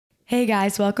Hey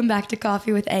guys, welcome back to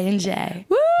Coffee with A and J.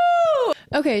 Woo!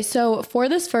 Okay, so for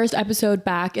this first episode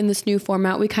back in this new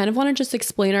format, we kind of want to just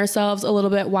explain ourselves a little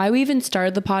bit, why we even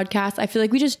started the podcast. I feel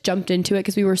like we just jumped into it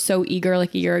because we were so eager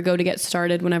like a year ago to get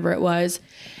started whenever it was.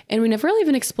 And we never really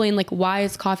even explained like why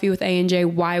is Coffee with A and J,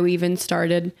 why we even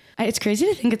started. It's crazy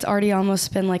to think it's already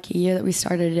almost been like a year that we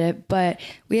started it, but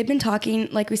we had been talking,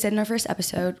 like we said in our first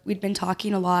episode, we'd been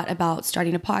talking a lot about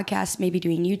starting a podcast, maybe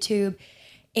doing YouTube.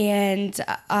 And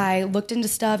I looked into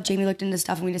stuff, Jamie looked into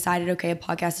stuff, and we decided, okay, a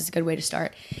podcast is a good way to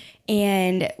start.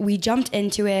 And we jumped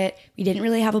into it. We didn't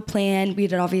really have a plan. We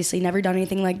had obviously never done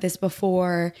anything like this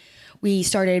before. We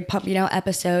started pumping out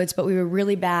episodes, but we were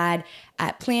really bad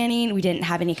at planning. We didn't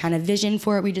have any kind of vision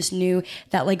for it. We just knew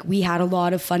that like we had a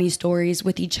lot of funny stories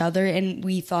with each other and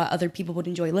we thought other people would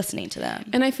enjoy listening to them.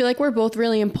 And I feel like we're both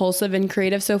really impulsive and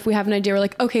creative. So if we have an idea, we're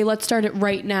like, okay, let's start it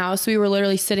right now. So we were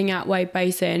literally sitting at White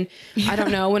Bison, I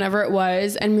don't know, whenever it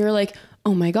was. And we were like,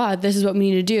 oh my God, this is what we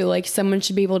need to do. Like someone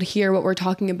should be able to hear what we're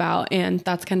talking about. And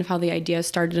that's kind of how the idea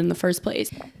started in the first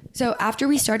place. So after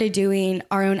we started doing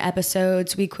our own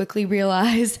episodes, we quickly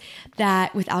realized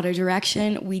that without a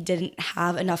direction, we didn't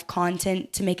have enough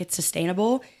content to make it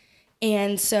sustainable.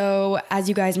 And so as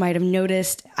you guys might have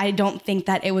noticed, I don't think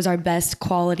that it was our best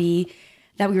quality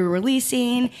that we were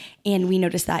releasing, and we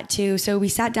noticed that too. So we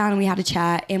sat down and we had a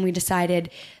chat and we decided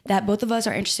that both of us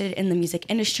are interested in the music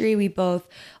industry. We both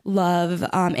love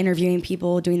interviewing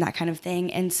people, doing that kind of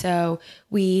thing. And so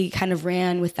we kind of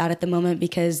ran with that at the moment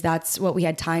because that's what we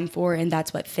had time for and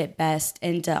that's what fit best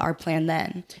into our plan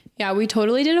then. Yeah, we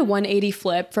totally did a 180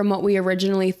 flip from what we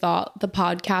originally thought the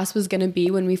podcast was going to be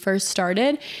when we first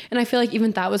started. And I feel like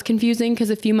even that was confusing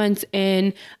because a few months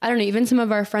in, I don't know, even some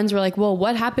of our friends were like, well,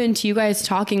 what happened to you guys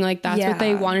talking? Like, that's what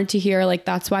they wanted to hear. Like,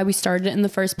 that's why we started it in the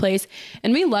first place.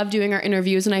 And we love doing our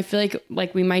interviews. And I feel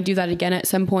like we might do that again at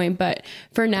some point. But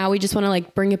for now, we just want to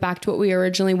like bring it back to what we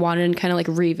originally wanted and kind of like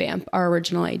revamp our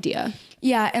original idea.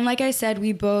 Yeah, and like I said,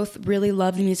 we both really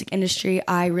love the music industry.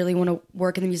 I really want to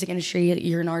work in the music industry.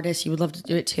 You're an artist. You would love to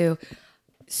do it too.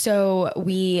 So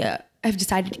we have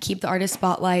decided to keep the artist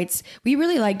spotlights. We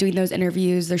really like doing those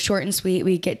interviews. They're short and sweet.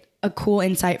 We get a cool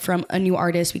insight from a new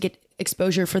artist. We get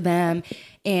exposure for them.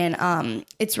 And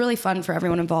it's really fun for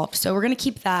everyone involved. So we're going to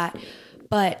keep that.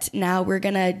 But now we're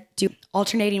going to do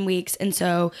alternating weeks. And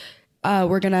so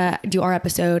we're going to do our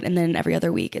episode and then every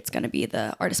other week it's going to be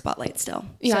the artist spotlight still.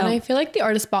 Yeah. And I feel like the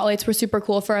artist spotlights were super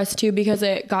cool for us too, because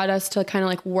it got us to kind of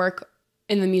like work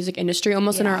in the music industry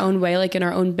almost in our own way, like in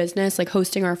our own business, like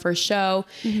hosting our first show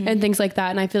and things like that.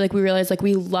 And I feel like we realized like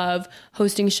we love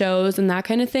hosting shows and that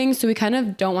kind of thing. So we kind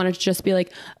of don't want it to just be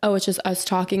like, oh, it's just us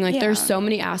talking. Like there's so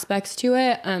many aspects to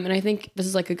it. And I think this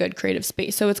is like a good creative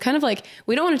space. So it's kind of like,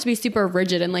 we don't want it to be super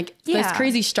rigid and like this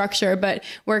crazy structure, but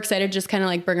we're excited to just kind of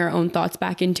like bring our own thoughts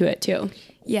back into it too.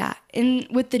 Yeah. And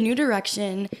with the new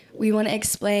direction, we want to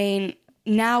explain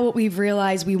now what we've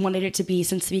realized we wanted it to be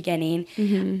since the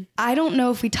beginning. I don't know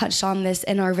if we touched on this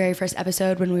in our very first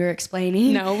episode when we were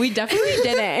explaining. No, we definitely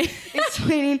didn't.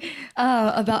 Explaining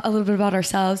about a little bit about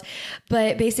ourselves.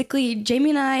 But basically,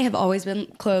 Jamie and I have always been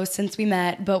close since we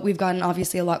met, but we've gotten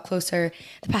obviously a lot closer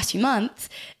the past few months.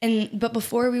 But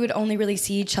before we would only really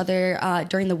see each other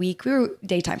during the week. We were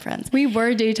daytime friends. We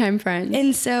were daytime friends.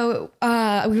 And so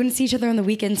we wouldn't see each other on the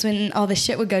weekends when all this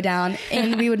shit would go down.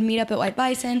 And we would meet up at White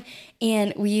Bison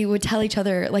and we would tell each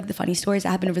other like the funny stories that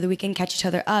happened over the weekend, catch each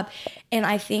other up. And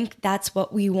I think that's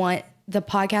what we want the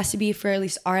podcast to be for at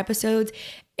least our episodes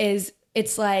is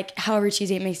it's like, however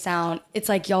cheesy it may sound, it's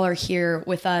like y'all are here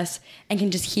with us and can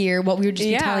just hear what we were just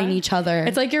be telling each other.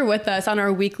 It's like you're with us on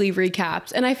our weekly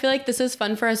recaps. And I feel like this is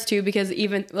fun for us too, because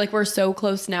even like we're so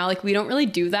close now, like we don't really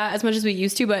do that as much as we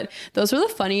used to, but those were the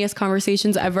funniest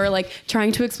conversations ever, like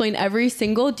trying to explain every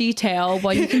single detail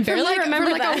while you can barely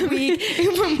remember like a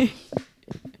week.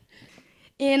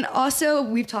 And also,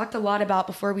 we've talked a lot about,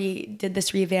 before we did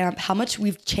this revamp, how much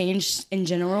we've changed in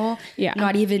general. Yeah.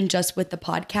 Not even just with the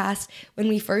podcast. When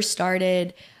we first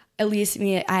started, at least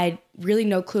me, I had really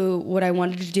no clue what I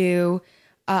wanted to do.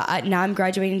 Now I'm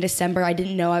graduating in December. I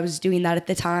didn't know I was doing that at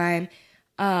the time.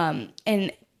 And,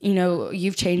 you know,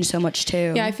 you've changed so much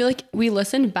too. Yeah, I feel like we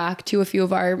listened back to a few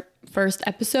of our first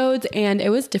episodes and it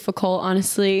was difficult,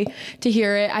 honestly, to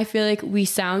hear it. I feel like we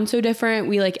sound so different.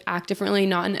 We like act differently,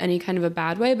 not in any kind of a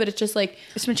bad way, but it's just like,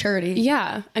 it's maturity.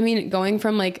 Yeah. I mean, going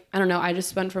from like, I don't know, I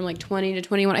just went from like 20 to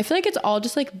 21. I feel like it's all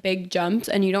just like big jumps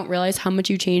and you don't realize how much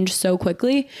you change so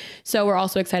quickly. So we're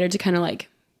also excited to kind of like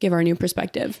give our new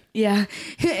perspective. Yeah.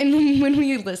 And when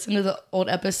we listened to the old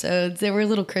episodes, they were a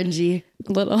little cringy.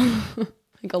 A little,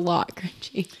 like a lot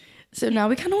cringy. So now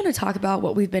we kind of want to talk about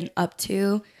what we've been up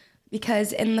to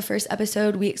because in the first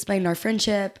episode, we explained our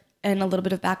friendship and a little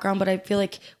bit of background, but I feel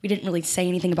like we didn't really say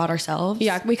anything about ourselves.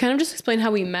 Yeah, we kind of just explained how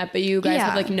we met, but you guys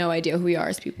have like no idea who we are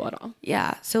as people at all.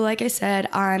 Yeah. So like I said,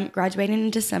 I'm graduating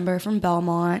in December from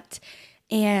Belmont,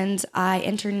 and I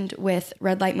interned with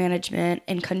Red Light Management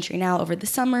in Country Now over the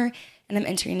summer, and I'm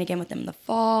interning again with them in the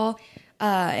fall.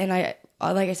 And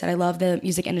like I said, I love the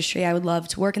music industry. I would love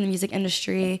to work in the music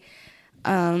industry.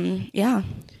 Yeah,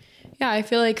 I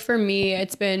feel like for me,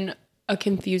 it's been a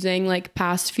confusing like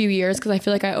past few years, because I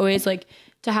feel like I always like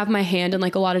to have my hand in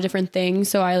like a lot of different things.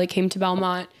 So I like came to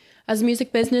Belmont as a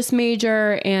music business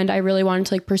major, and I really wanted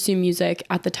to like pursue music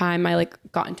at the time. I like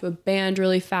got into a band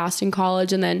really fast in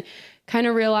college, and then kind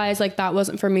of realized like that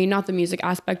wasn't for me, not the music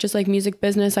aspect, just like music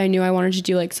business. I knew I wanted to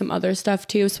do like some other stuff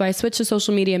too. So I switched to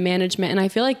social media management, and I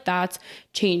feel like that's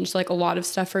changed like a lot of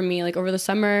stuff for me. Like over the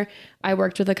summer, I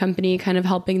worked with a company kind of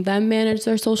helping them manage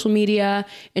their social media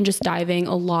and just diving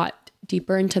a lot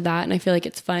deeper into that. And I feel like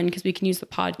it's fun because we can use the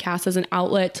podcast as an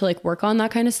outlet to like work on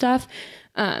that kind of stuff.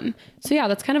 So yeah,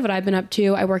 that's kind of what I've been up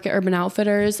to. I work at Urban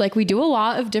Outfitters. Like we do a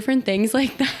lot of different things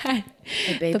like that.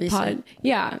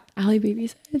 Yeah, Allie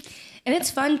babysits. And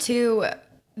it's fun too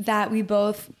that we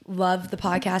both love the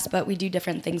podcast, but we do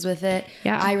different things with it.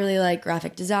 Yeah. I really like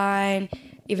graphic design,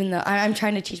 even though I'm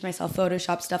trying to teach myself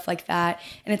Photoshop, stuff like that.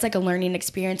 And it's like a learning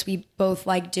experience. We both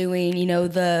like doing,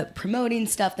 the promoting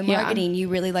stuff, the marketing. You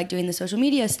really like doing the social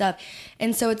media stuff.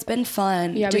 And so it's been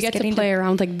fun. Yeah, we get to play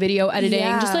around with like video editing,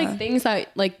 just like things that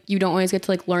like you don't always get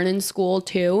to like learn in school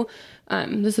too.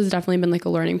 This has definitely been like a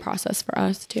learning process for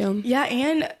us too. Yeah,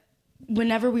 and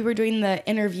whenever we were doing the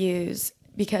interviews,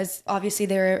 because obviously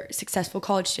they're successful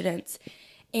college students,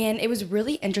 and it was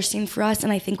really interesting for us,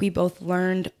 and I think we both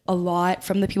learned a lot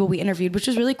from the people we interviewed, which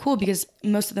was really cool because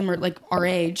most of them are like our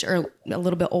age or a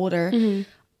little bit older.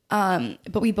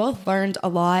 But we both learned a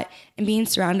lot, and being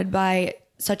surrounded by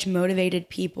such motivated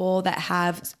people that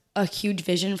have a huge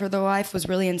vision for their life was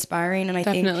really inspiring. And I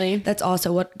think that's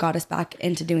also what got us back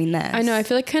into doing this. I know. I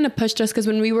feel like kind of pushed us, because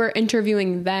when we were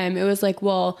interviewing them, it was like,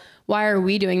 well, why are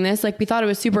we doing this? Like we thought it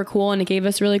was super cool and it gave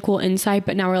us really cool insight,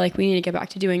 but now we're like, we need to get back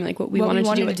to doing like what we wanted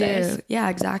to do with this. Yeah,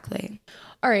 exactly.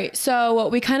 All right. So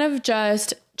we kind of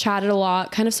just chatted a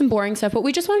lot, kind of some boring stuff, but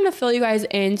we just wanted to fill you guys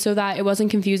in so that it wasn't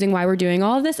confusing why we're doing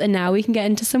all of this. And now we can get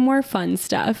into some more fun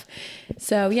stuff.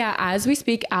 So yeah, as we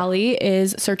speak, Allie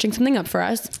is searching something up for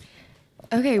us.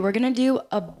 Okay, we're going to do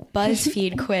a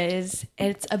BuzzFeed quiz.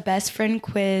 It's a best friend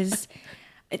quiz.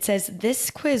 It says,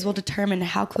 this quiz will determine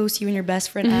how close you and your best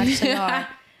friend actually are.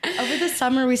 Over the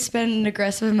summer, we spend an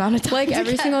aggressive amount of time like together.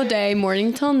 Every single day,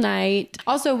 morning till night.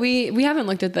 Also, we haven't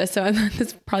looked at this, so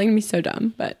it's probably going to be so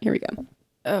dumb, but here we go.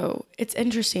 Oh, it's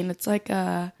interesting. It's like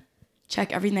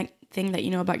check everything that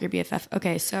you know about your BFF.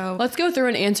 Okay, so let's go through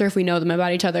and answer if we know them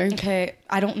about each other. Okay,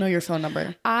 I don't know your phone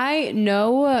number. I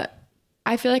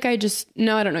feel like I don't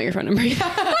know your phone number.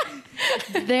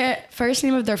 Their first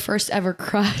name of their first ever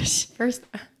crush.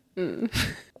 Can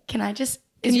I just...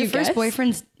 Is your first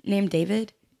boyfriend's name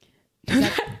David?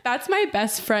 That's my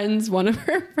best friend's one of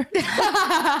her first.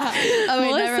 Oh,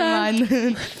 wait, never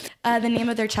mind. The name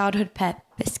of their childhood pet,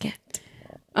 Biscuit.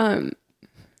 Whatever.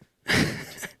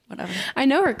 I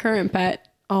know her current pet,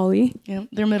 Ollie. Yeah,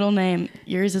 their middle name.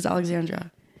 Yours is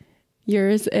Alexandra.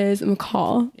 Yours is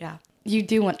McCall. Yeah. You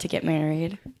do want to get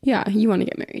married. Yeah, you want to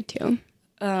get married too.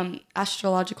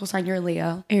 Astrological sign, you're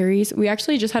Leo. Aries. We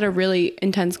actually just had a really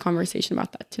intense conversation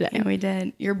about that today. Yeah, we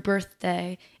did. Your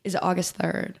birthday is August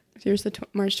 3rd. So yours is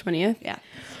March 20th? Yeah.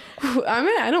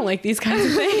 I don't like these kinds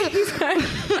of things.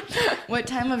 What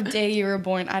time of day you were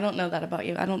born? I don't know that about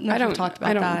you. I don't know if we talked about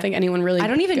that. I don't think anyone really... I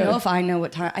don't even know if I know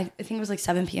what time. I think it was like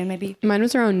 7 p.m. maybe. Mine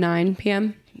was around 9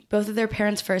 p.m. Both of their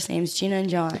parents' first names, Gina and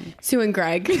John. Sue and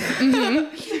Greg.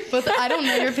 Mm-hmm. But I don't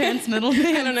know your parents' middle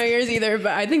name. I don't know yours either,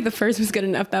 but I think the first was good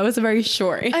enough. That was a very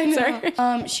short. I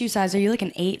know. Shoe size, are you like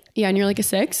an 8? Yeah, and you're like a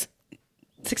 6?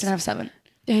 6.5, 7.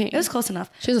 Dang. It was close enough.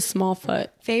 She has a small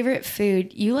foot. Favorite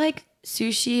food? You like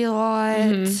sushi a lot.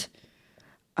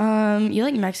 Mm-hmm. You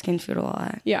like Mexican food a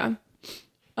lot. Yeah.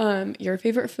 Your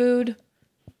favorite food?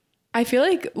 I feel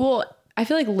like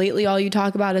lately all you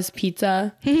talk about is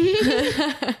pizza.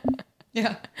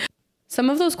 Yeah. Some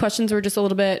of those questions were just a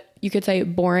little bit, you could say,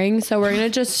 boring. So we're going to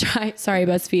just try, sorry,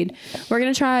 BuzzFeed. We're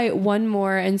going to try one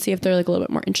more and see if they're like a little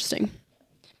bit more interesting.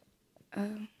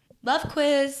 Love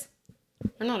quiz.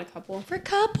 We're not a couple. For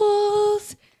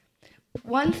couples.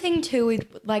 One thing too we'd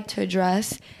like to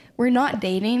address, we're not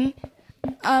dating.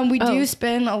 We do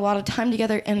spend a lot of time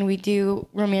together and we do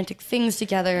romantic things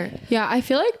together. Yeah, I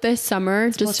feel like this summer,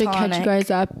 just to catch you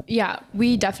guys up, yeah,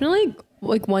 we definitely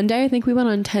like one day I think we went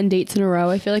on 10 dates in a row.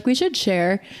 I feel like we should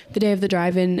share the day of the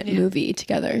drive-in movie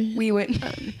together. We went.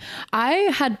 I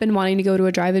had been wanting to go to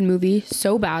a drive-in movie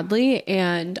so badly,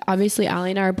 and obviously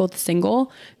Allie and I are both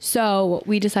single, so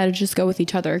we decided to just go with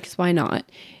each other because why not?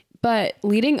 But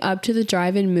leading up to the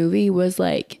drive-in movie was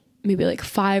like maybe like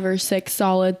 5 or 6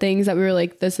 solid things that we were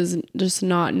like, this is just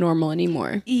not normal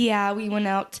anymore. Yeah, we went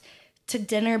out to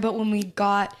dinner, but when we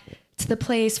got to the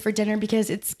place for dinner, because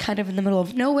it's kind of in the middle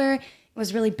of nowhere, it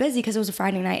was really busy because it was a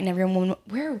Friday night and everyone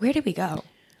where did we go?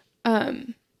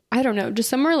 I don't know, just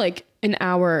somewhere like an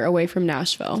hour away from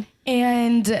Nashville.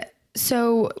 And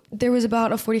so there was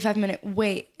about a 45-minute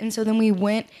wait. And so then we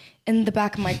went in the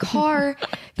back of my car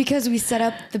because we set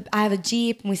up I have a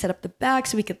Jeep, and we set up the back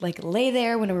so we could like lay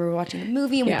there when we were watching the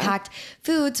movie, and we packed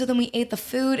food. So then we ate the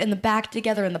food in the back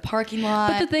together in the parking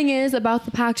lot. But the thing is about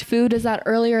the packed food is that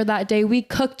earlier that day we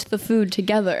cooked the food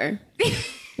together.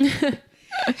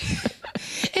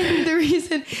 And the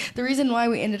reason why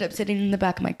we ended up sitting in the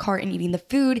back of my car and eating the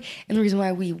food, and the reason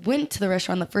why we went to the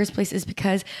restaurant in the first place, is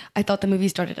because I thought the movie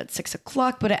started at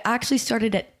 6:00, but it actually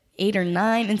started at 8 or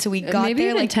 9, and so we got maybe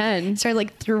there even like 10.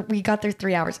 We got there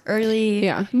 3 hours early.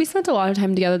 Yeah, we spent a lot of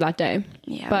time together that day.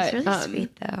 Yeah, but it was really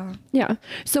sweet though. Yeah,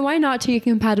 so why not take a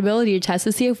compatibility test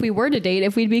to see if we were to date,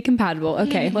 if we'd be compatible?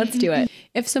 Okay, let's do it.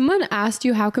 If someone asked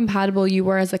you how compatible you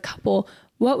were as a couple,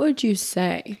 what would you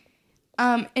say?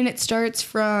 And it starts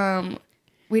from,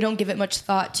 we don't give it much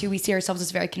thought, to we see ourselves as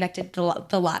very connected,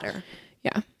 the latter.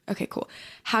 Yeah. Okay, cool.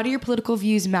 How do your political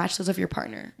views match those of your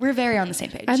partner? We're very on the same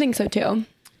page. I think so too.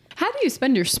 How do you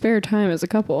spend your spare time as a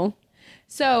couple?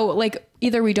 So like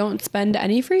either we don't spend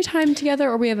any free time together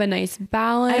or we have a nice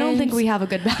balance. I don't think we have a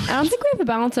good balance. I don't think we have a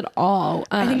balance at all.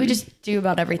 I think we just do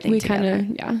about everything together.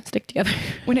 We kind of, stick together.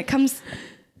 When it comes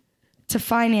to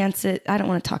finance it, I don't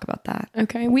want to talk about that.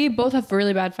 Okay. We both have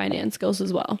really bad finance skills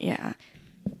as well. Yeah.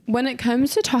 When it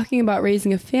comes to talking about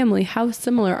raising a family, how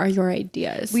similar are your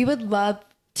ideas? We would love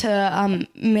to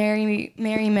marry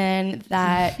men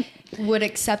that would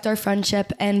accept our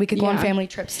friendship, and we could go on family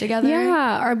trips together.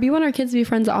 Yeah. We want our kids to be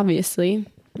friends, obviously.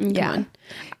 Come on.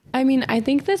 I mean, I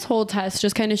think this whole test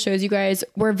just kind of shows you guys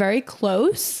we're very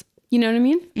close. You know what I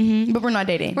mean? Mm-hmm. But we're not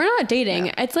dating. We're not dating.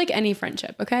 Yeah. It's like any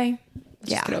friendship. Okay.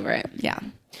 Just get over it. Yeah.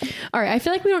 All right. I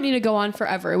feel like we don't need to go on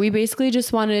forever. We basically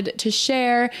just wanted to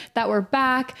share that we're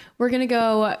back. We're going to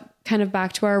go kind of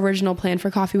back to our original plan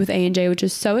for Coffee with A&J, which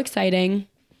is so exciting.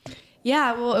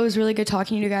 Yeah. Well, it was really good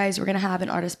talking to you guys. We're going to have an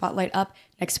artist spotlight up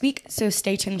next week, so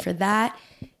stay tuned for that.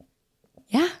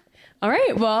 Yeah. All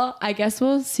right. Well, I guess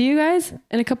we'll see you guys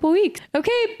in a couple weeks.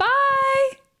 Okay.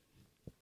 Bye.